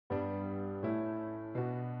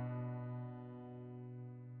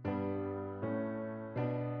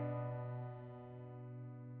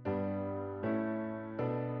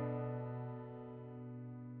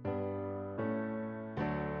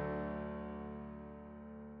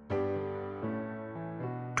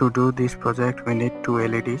To do this project, we need two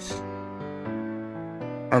LEDs.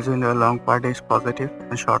 As in, the long part is positive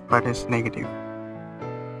and short part is negative.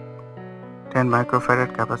 10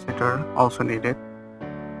 microfarad capacitor also needed.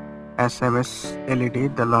 As same as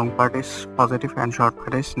LED, the long part is positive and short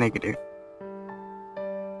part is negative.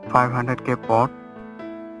 500K pot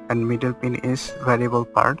and middle pin is variable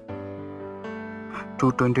part.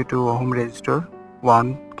 222 ohm resistor,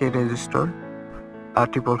 1K resistor, a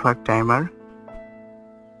 555 timer,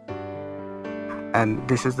 and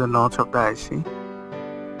this is the notch of the IC.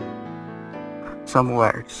 Some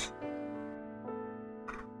wires,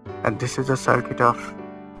 and this is the circuit of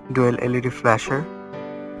dual LED flasher.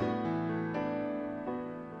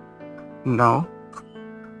 Now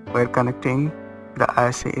we're connecting the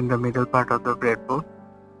IC in the middle part of the breadboard.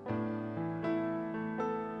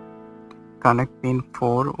 Connect pin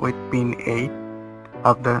 4 with pin 8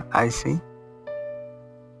 of the IC.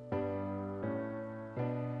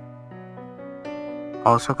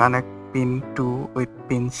 Also connect pin 2 with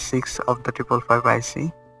pin 6 of the 555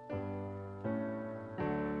 IC.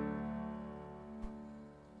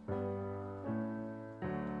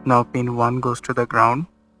 Now pin 1 goes to the ground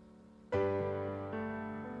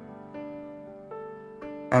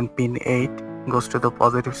and pin 8 goes to the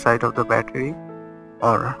positive side of the battery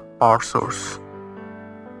or power source.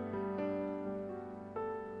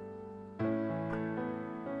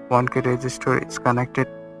 One K resistor is connected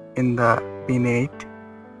in the pin 8,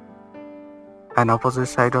 and opposite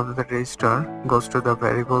side of the resistor goes to the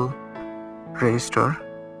variable resistor.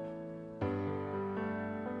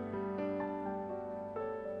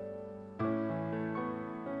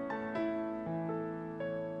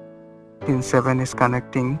 Pin 7 is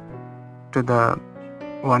connecting to the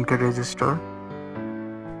 1K resistor,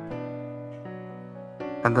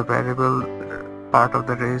 and the variable part of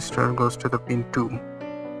the resistor goes to the pin 2.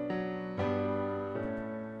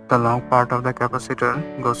 The long part of the capacitor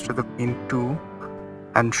goes to the pin 2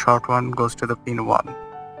 and short one goes to the pin 1.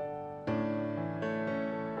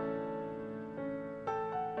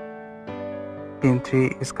 Pin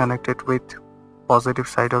 3 is connected with positive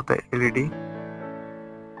side of the LED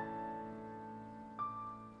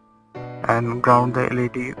and ground the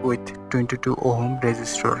LED with 22 ohm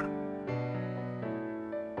resistor.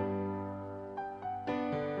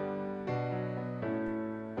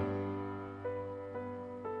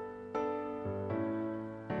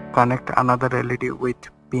 Connect another LED with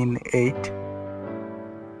pin 8.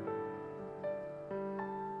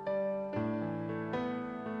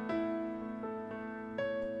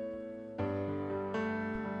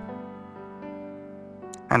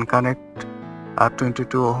 And connect a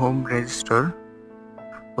 22 ohm resistor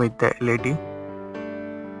with the LED.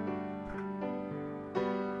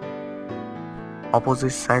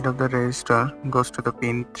 Opposite side of the resistor goes to the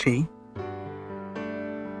pin 3.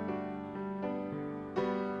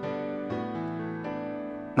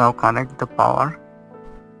 Now connect the power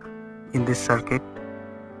in this circuit.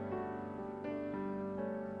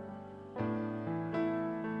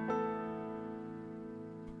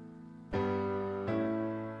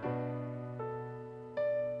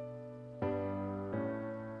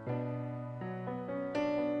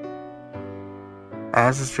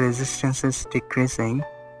 As resistance is decreasing,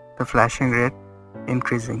 the flashing rate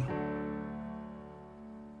increasing.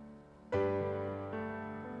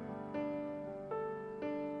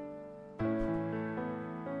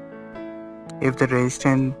 If the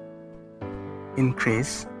resistance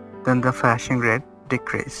increase, then the flashing rate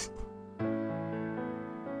decrease.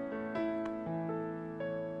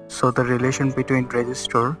 So the relation between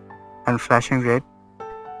resistor and flashing rate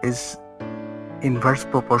is inverse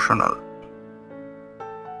proportional.